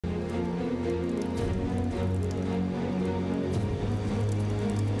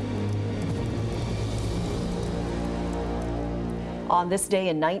On this day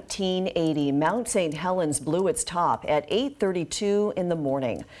in 1980, Mount St. Helens blew its top at 8:32 in the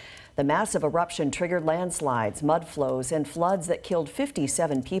morning. The massive eruption triggered landslides, mud flows, and floods that killed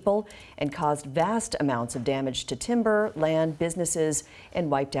 57 people and caused vast amounts of damage to timber, land, businesses,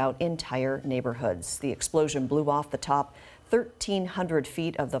 and wiped out entire neighborhoods. The explosion blew off the top 1,300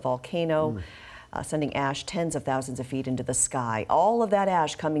 feet of the volcano, sending ash tens of thousands of feet into the sky. All of that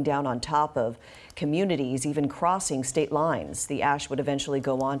ash coming down on top of communities, even crossing state lines. The ash would eventually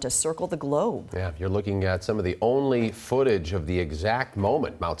go on to circle the globe. Yeah, you're looking at some of the only footage of the exact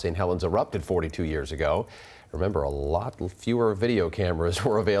moment Mount St. Helens erupted 42 years ago. Remember, a lot fewer video cameras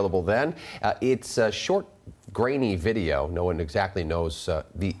were available then. It's a short, grainy video. No one exactly knows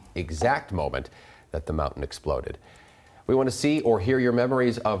the exact moment that the mountain exploded. We want to see or hear your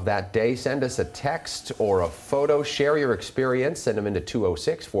memories of that day. Send us a text or a photo. Share your experience. Send them into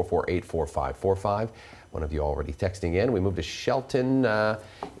 206-448-4545. One of you already texting in. We moved to Shelton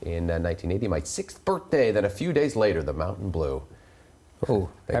in 1980, my 6th birthday. Then a few days later, the mountain blew. Oh,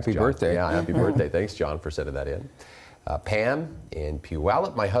 thanks, happy John. birthday. Yeah, happy birthday. Thanks, John, for sending that in. Pam in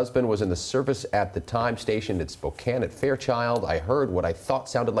Puyallup. My husband was in the service at the time, stationed at Spokane at Fairchild. I heard what I thought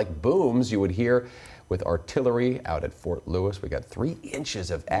sounded like booms you would hear with artillery out at Fort Lewis. We got 3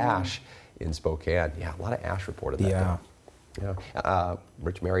 inches of ash in Spokane. Yeah, a lot of ash reported that day. Yeah.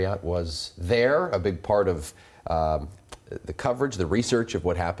 Rich Marriott was there, a big part of the coverage, the research of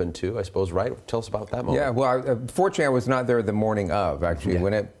what happened too, I suppose, right? Tell us about that moment. Yeah, well, fortunately, I was not there the morning of, actually. Yeah.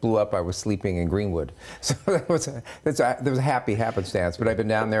 When it blew up, I was sleeping in Greenwood. So there was a happy happenstance, but I've been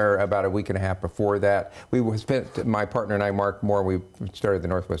down there about a week and a half before that. We spent, my partner and I, Mark Moore, we started the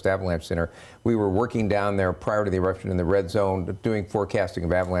Northwest Avalanche Center. We were working down there prior to the eruption in the red zone, doing forecasting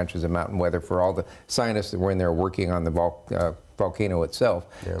of avalanches and mountain weather for all the scientists that were in there working on the volcano itself.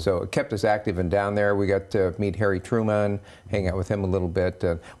 Yeah. So it kept us active and down there. We got to meet Harry Truman, hang out with him a little bit.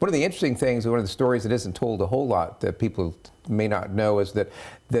 One of the interesting things, one of the stories that isn't told a whole lot that people may not know is that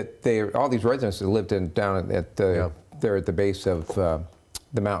all these residents that lived down at there at the base of the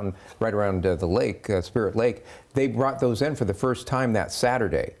mountain, right around the lake, Spirit Lake, they brought those in for the first time that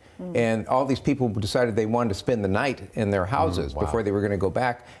Saturday. And all these people decided they wanted to spend the night in their houses before they were going to go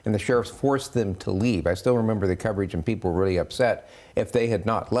back, and the sheriffs forced them to leave. I still remember the coverage, and people were really upset. If they had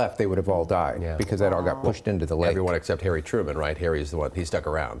not left, they would have all died because that all got pushed into the lake. Everyone except Harry Truman, right? Harry's the one, he stuck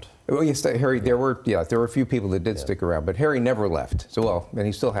around. Well, yes, Harry, there were a few people that did stick around, but Harry never left. So, well, and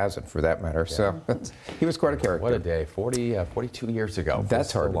he still hasn't for that matter. So he was quite a character. What a day, 42 years ago.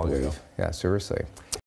 That's hard to believe. Yeah, seriously.